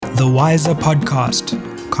The Wiser Podcast.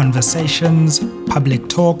 Conversations, public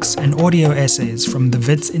talks, and audio essays from the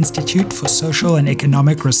Wits Institute for Social and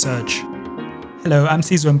Economic Research. Hello, I'm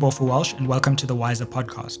Sizwe Mpofu-Walsh, and welcome to The Wiser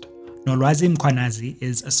Podcast. Nolwazi Mkhwanazi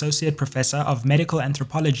is Associate Professor of Medical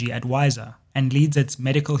Anthropology at Wiser and leads its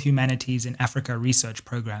Medical Humanities in Africa research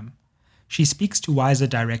program. She speaks to Wiser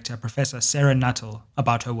Director Professor Sarah Nuttall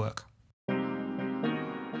about her work.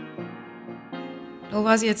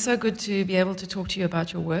 Nolwazi, it's so good to be able to talk to you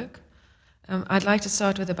about your work. I'd like to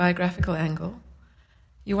start with a biographical angle.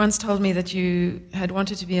 You once told me that you had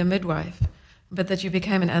wanted to be a midwife, but that you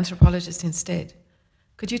became an anthropologist instead.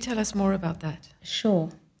 Could you tell us more about that? Sure.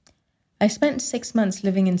 I spent 6 months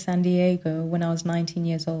living in San Diego when I was 19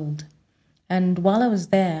 years old. And while I was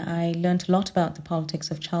there, I learned a lot about the politics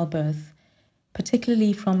of childbirth,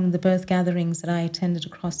 particularly from the birth gatherings that I attended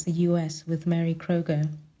across the US with Mary Kroger,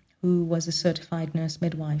 who was a certified nurse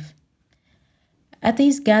midwife. At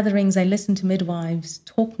these gatherings, I listened to midwives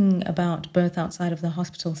talking about birth outside of the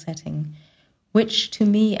hospital setting, which to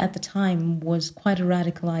me at the time was quite a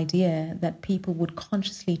radical idea that people would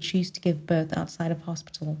consciously choose to give birth outside of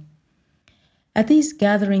hospital. At these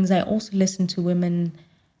gatherings, I also listened to women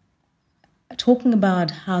talking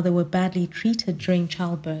about how they were badly treated during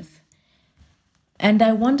childbirth. And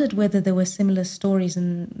I wondered whether there were similar stories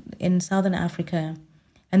in Southern Africa.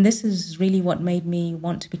 And this is really what made me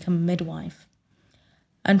want to become a midwife.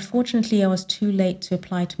 Unfortunately, I was too late to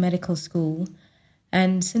apply to medical school,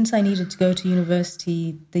 and since I needed to go to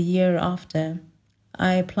university the year after,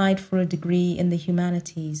 I applied for a degree in the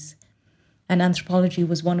humanities, and anthropology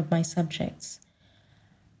was one of my subjects.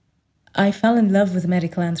 I fell in love with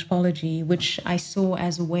medical anthropology, which I saw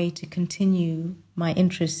as a way to continue my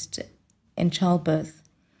interest in childbirth.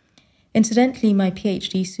 Incidentally, my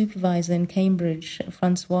PhD supervisor in Cambridge,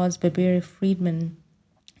 Françoise Babiri-Friedman,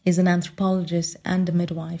 is an anthropologist and a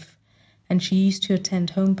midwife, and she used to attend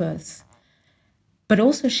home births. But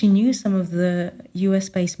also she knew some of the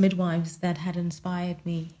US-based midwives that had inspired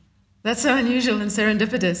me. That's so unusual and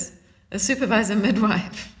serendipitous, a supervisor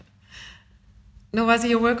midwife. Nolwazi,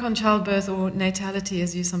 your work on childbirth, or natality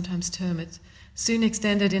as you sometimes term it, soon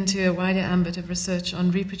extended into a wider ambit of research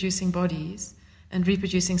on reproducing bodies and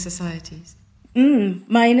reproducing societies.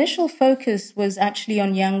 My initial focus was actually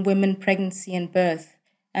on young women, pregnancy and birth,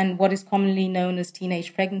 and what is commonly known as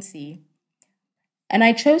teenage pregnancy. And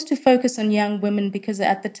I chose to focus on young women because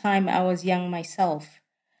at the time I was young myself.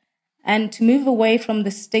 And to move away from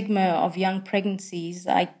the stigma of young pregnancies,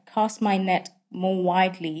 I cast my net more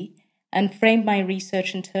widely and framed my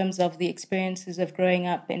research in terms of the experiences of growing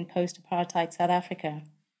up in post-apartheid South Africa.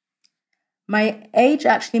 My age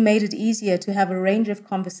actually made it easier to have a range of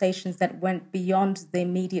conversations that went beyond the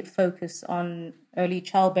immediate focus on early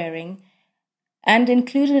childbearing and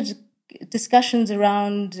included discussions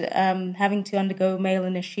around having to undergo male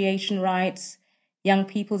initiation rites, young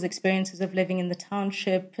people's experiences of living in the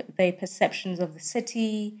township, their perceptions of the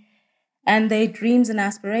city, and their dreams and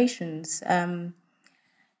aspirations. And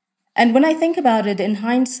when I think about it in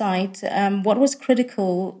hindsight, what was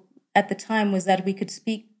critical at the time was that we could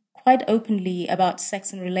speak quite openly about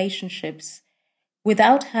sex and relationships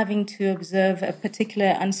without having to observe a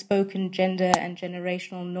particular unspoken gender and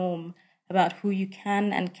generational norm about who you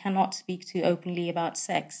can and cannot speak to openly about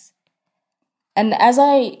sex. And as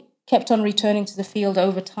I kept on returning to the field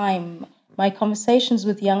over time, my conversations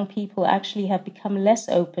with young people actually have become less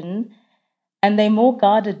open, and they're more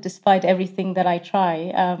guarded despite everything that I try.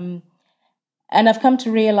 And I've come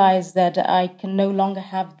to realize that I can no longer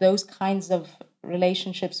have those kinds of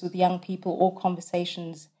relationships with young people or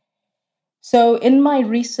conversations. So in my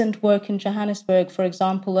recent work in Johannesburg, for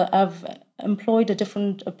example, I've employed a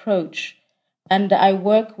different approach, and I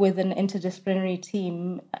work with an interdisciplinary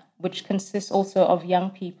team which consists also of young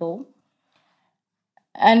people.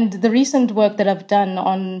 And the recent work that I've done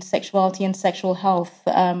on sexuality and sexual health,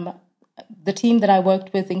 the team that I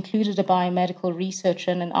worked with included a biomedical researcher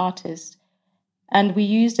and an artist. And we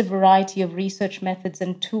used a variety of research methods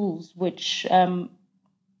and tools which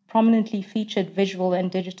prominently featured visual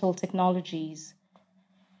and digital technologies.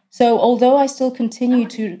 So although I still continue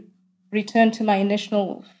to return to my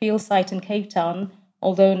initial field site in Cape Town,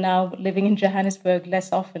 although now living in Johannesburg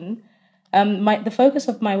less often, the focus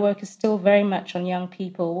of my work is still very much on young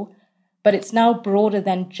people, but it's now broader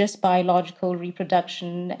than just biological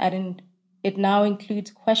reproduction, and it now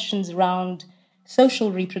includes questions around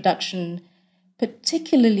social reproduction,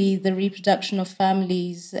 particularly the reproduction of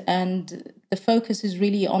families, and the focus is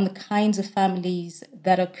really on the kinds of families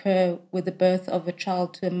that occur with the birth of a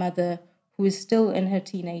child to a mother who is still in her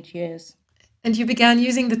teenage years. And you began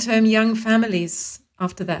using the term young families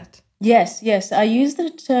after that? Yes. I use the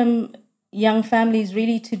term young families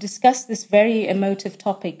really to discuss this very emotive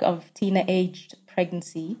topic of teenage-aged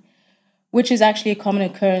pregnancy, which is actually a common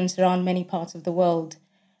occurrence around many parts of the world.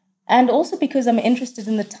 And also because I'm interested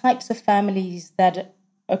in the types of families that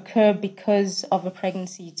occur because of a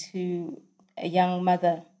pregnancy to a young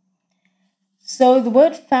mother. So the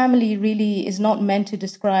word family really is not meant to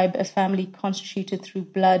describe a family constituted through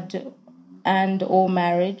blood and or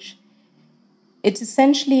marriage. It's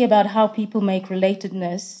essentially about how people make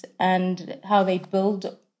relatedness and how they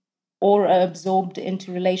build or are absorbed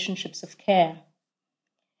into relationships of care.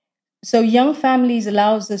 So young families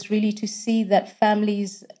allows us really to see that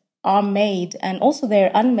families are made and also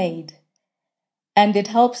they're unmade. And it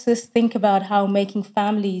helps us think about how making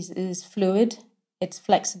families is fluid, it's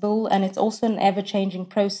flexible, and it's also an ever-changing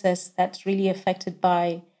process that's really affected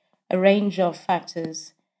by a range of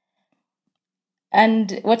factors.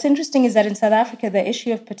 And what's interesting is that in South Africa, the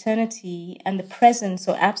issue of paternity and the presence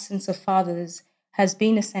or absence of fathers has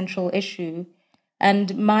been a central issue.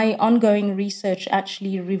 And my ongoing research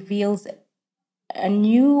actually reveals a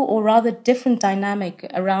new or rather different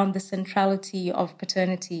dynamic around the centrality of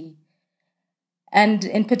paternity. And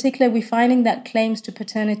in particular, we're finding that claims to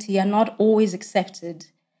paternity are not always accepted.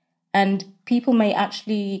 And people may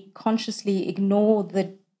actually consciously ignore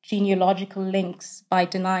the genealogical links by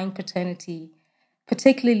denying paternity,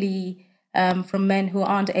 particularly from men who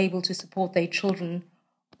aren't able to support their children,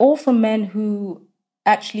 or from men who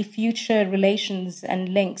actually future relations and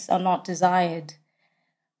links are not desired.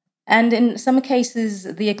 And in some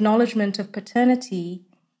cases, the acknowledgement of paternity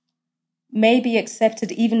may be accepted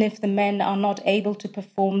even if the men are not able to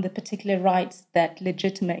perform the particular rites that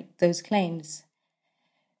legitimate those claims.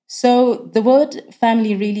 So the word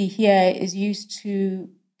family really here is used to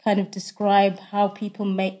kind of describe how people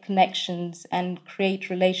make connections and create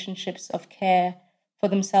relationships of care for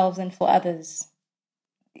themselves and for others.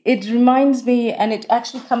 It reminds me, and it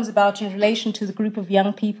actually comes about in relation to the group of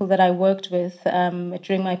young people that I worked with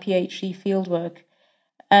during my PhD fieldwork.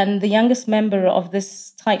 And the youngest member of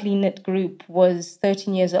this tightly knit group was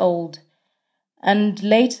 13 years old. And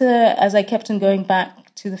later, as I kept on going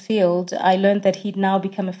back to the field, I learned that he'd now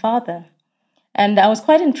become a father. And I was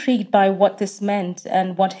quite intrigued by what this meant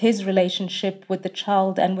and what his relationship with the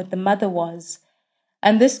child and with the mother was.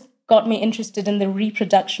 And this got me interested in the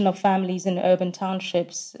reproduction of families in urban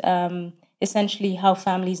townships, essentially how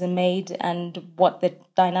families are made and what the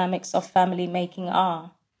dynamics of family making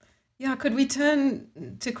are. Yeah, could we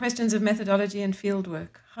turn to questions of methodology and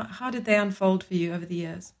fieldwork? How did they unfold for you over the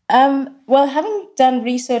years? Well, having done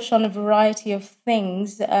research on a variety of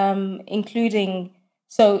things, including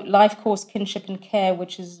life course kinship and care,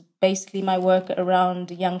 which is basically my work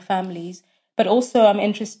around young families, but also I'm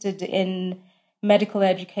interested in medical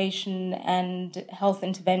education and health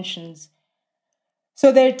interventions.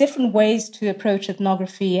 So there are different ways to approach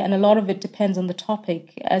ethnography, and a lot of it depends on the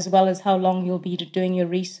topic, as well as how long you'll be doing your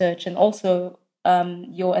research and also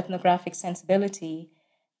your ethnographic sensibility.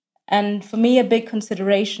 And for me, a big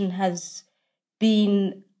consideration has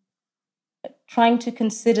been trying to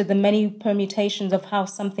consider the many permutations of how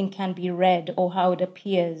something can be read or how it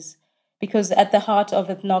appears, because at the heart of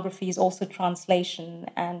ethnography is also translation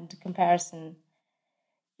and comparison.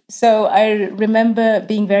 So I remember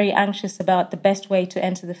being very anxious about the best way to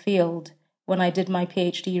enter the field when I did my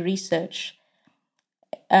PhD research,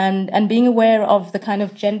 and being aware of the kind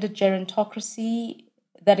of gender gerontocracy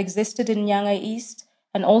that existed in Nyanga East,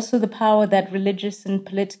 and also the power that religious and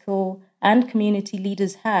political and community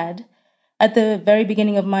leaders had. At the very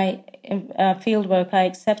beginning of my fieldwork, I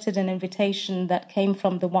accepted an invitation that came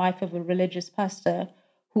from the wife of a religious pastor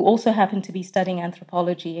who also happened to be studying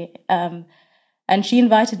anthropology. And she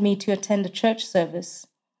invited me to attend a church service.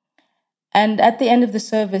 And at the end of the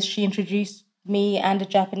service, she introduced me and a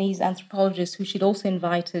Japanese anthropologist who she'd also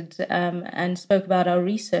invited and spoke about our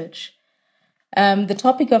research. The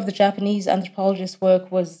topic of the Japanese anthropologist's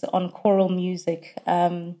work was on choral music.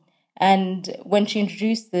 And when she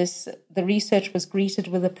introduced this, the research was greeted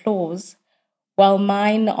with applause, while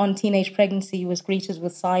mine on teenage pregnancy was greeted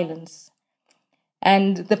with silence.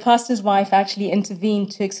 And the pastor's wife actually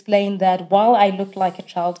intervened to explain that while I looked like a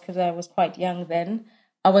child because I was quite young then,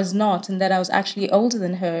 I was not, and that I was actually older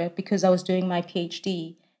than her because I was doing my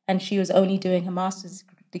PhD and she was only doing her master's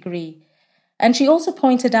degree. And she also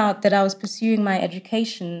pointed out that I was pursuing my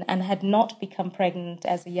education and had not become pregnant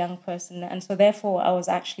as a young person. And so therefore, I was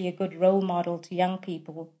actually a good role model to young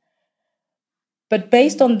people. But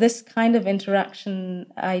based on this kind of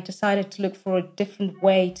interaction, I decided to look for a different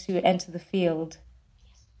way to enter the field.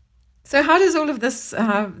 So how does all of this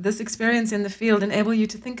this experience in the field enable you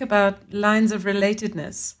to think about lines of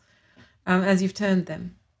relatedness? as you've termed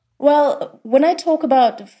them? Well, when I talk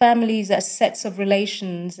about families as sets of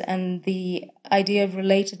relations and the idea of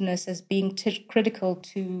relatedness as being critical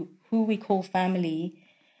to who we call family,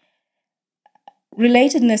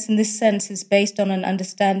 relatedness in this sense is based on an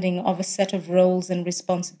understanding of a set of roles and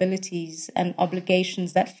responsibilities and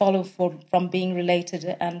obligations that follow from being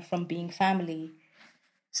related and from being family.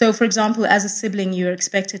 So, for example, as a sibling, you're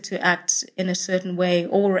expected to act in a certain way,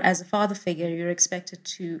 or as a father figure, you're expected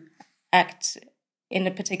to act in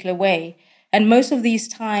a particular way. And most of the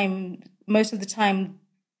time,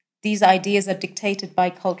 these ideas are dictated by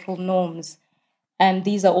cultural norms, and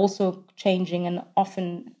these are also changing and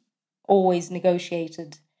often always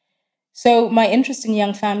negotiated. So my interest in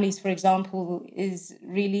young families, for example, is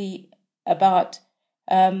really about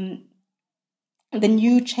the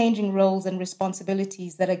new changing roles and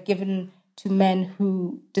responsibilities that are given to men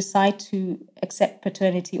who decide to accept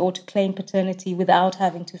paternity or to claim paternity without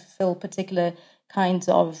having to fulfill particular kinds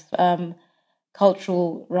of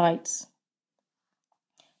cultural rights.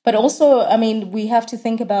 But also, I mean, we have to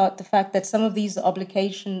think about the fact that some of these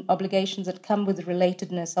obligations that come with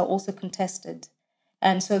relatedness are also contested.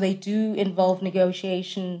 And so they do involve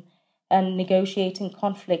negotiation and negotiating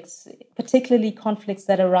conflicts, particularly conflicts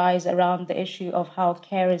that arise around the issue of how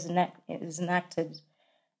care is enacted.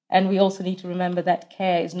 And we also need to remember that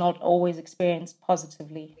care is not always experienced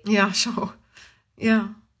positively. Yeah, sure. Yeah.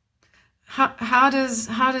 How does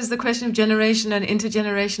the question of generation and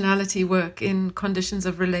intergenerationality work in conditions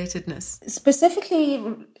of relatedness? Specifically,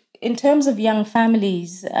 in terms of young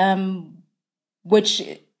families, which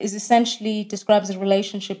is essentially describes a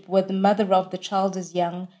relationship where the mother of the child is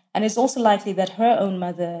young, and it's also likely that her own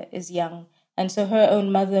mother is young, and so her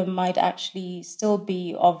own mother might actually still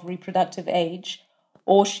be of reproductive age,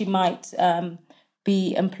 or she might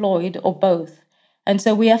be employed, or both. And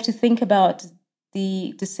so we have to think about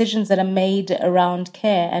the decisions that are made around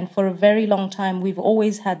care. And for a very long time, we've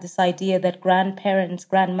always had this idea that grandparents,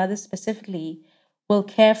 grandmothers specifically, will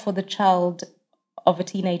care for the child of a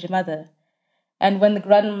teenager mother. And when the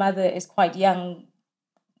grandmother is quite young,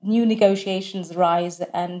 new negotiations rise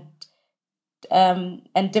and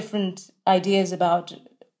different ideas about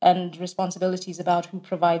and responsibilities about who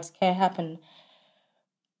provides care happen.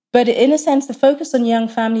 But in a sense, the focus on young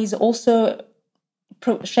families also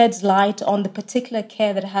sheds light on the particular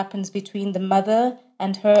care that happens between the mother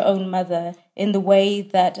and her own mother in the way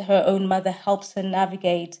that her own mother helps her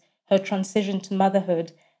navigate her transition to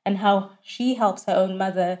motherhood and how she helps her own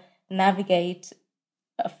mother navigate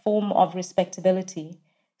a form of respectability.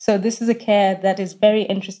 So this is a care that is very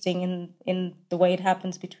interesting in the way it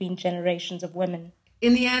happens between generations of women.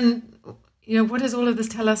 In the end, what does all of this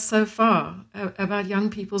tell us so far about young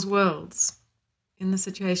people's worlds in the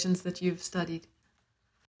situations that you've studied?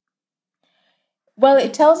 Well,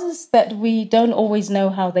 it tells us that we don't always know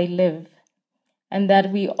how they live and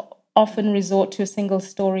that we often resort to a single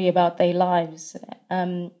story about their lives.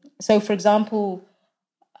 So, for example,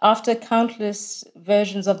 after countless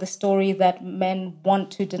versions of the story that men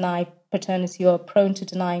want to deny paternity or are prone to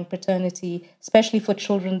denying paternity, especially for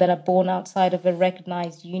children that are born outside of a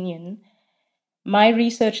recognized union, my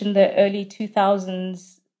research in the early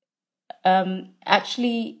 2000s,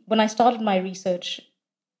 actually, when I started my research,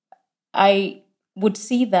 I would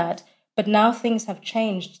see that, but now things have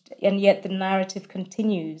changed and yet the narrative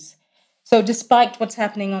continues. So despite what's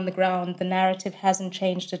happening on the ground, the narrative hasn't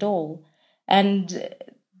changed at all. And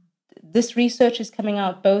this research is coming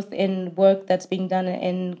out both in work that's being done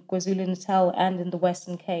in KwaZulu-Natal and in the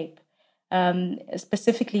Western Cape,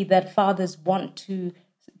 specifically that fathers want to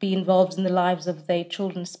be involved in the lives of their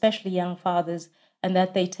children, especially young fathers, and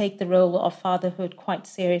that they take the role of fatherhood quite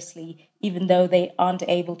seriously, even though they aren't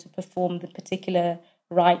able to perform the particular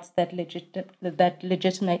rites that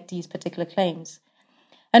legitimate these particular claims.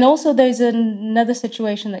 And also there's another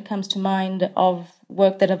situation that comes to mind of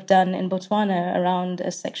work that I've done in Botswana around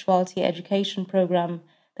a sexuality education program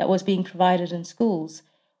that was being provided in schools,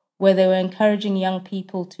 where they were encouraging young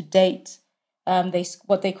people to date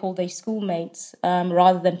what they call their schoolmates,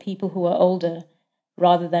 rather than people who are older,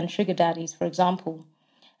 rather than sugar daddies, for example.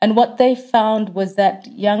 And what they found was that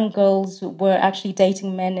young girls were actually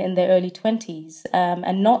dating men in their early 20s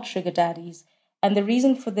and not sugar daddies. And the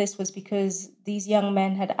reason for this was because these young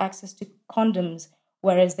men had access to condoms,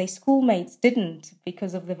 whereas their schoolmates didn't,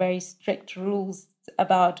 because of the very strict rules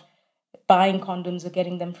about buying condoms or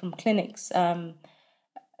getting them from clinics.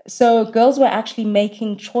 So girls were actually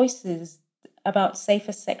making choices about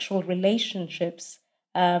safer sexual relationships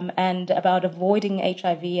and about avoiding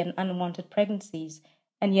HIV and unwanted pregnancies.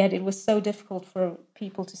 And yet it was so difficult for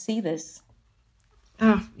people to see this.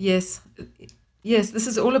 Oh, yes. Yes, this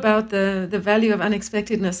is all about the value of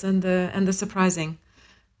unexpectedness and the surprising,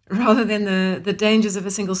 rather than the dangers of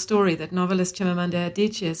a single story that novelist Chimamanda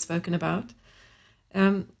Adichie has spoken about.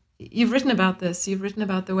 You've written about this. You've written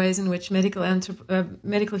about the ways in which medical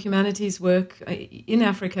humanities work in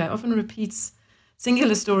Africa often repeats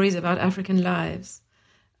singular stories about African lives.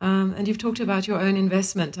 And you've talked about your own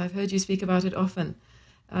investment. I've heard you speak about it often.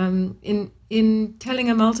 In telling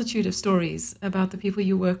a multitude of stories about the people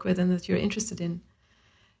you work with and that you're interested in.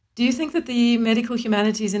 Do you think that the Medical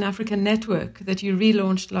Humanities in Africa network that you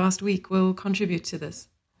relaunched last week will contribute to this?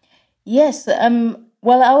 Yes.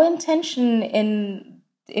 Well, our intention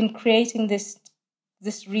in creating this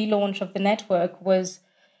relaunch of the network was,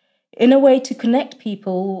 in a way, to connect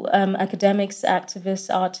people, academics, activists,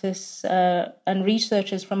 artists, and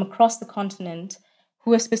researchers from across the continent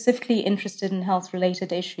who are specifically interested in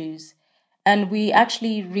health-related issues. And we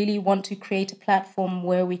actually really want to create a platform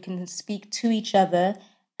where we can speak to each other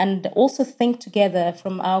and also think together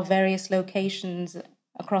from our various locations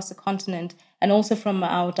across the continent and also from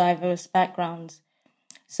our diverse backgrounds.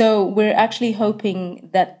 So we're actually hoping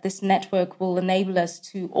that this network will enable us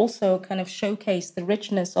to also kind of showcase the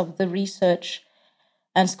richness of the research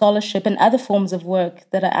and scholarship and other forms of work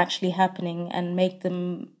that are actually happening and make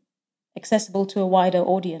them accessible to a wider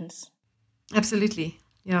audience. Absolutely.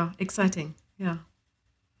 Yeah, exciting. Yeah.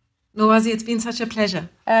 Nolwazi, it's been such a pleasure.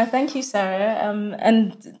 Thank you, Sarah.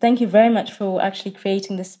 And thank you very much for actually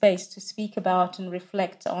creating this space to speak about and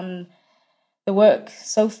reflect on the work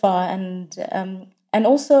so far. And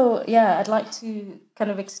also, I'd like to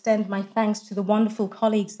kind of extend my thanks to the wonderful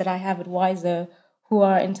colleagues that I have at WISER who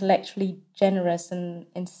are intellectually generous and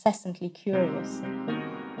incessantly curious.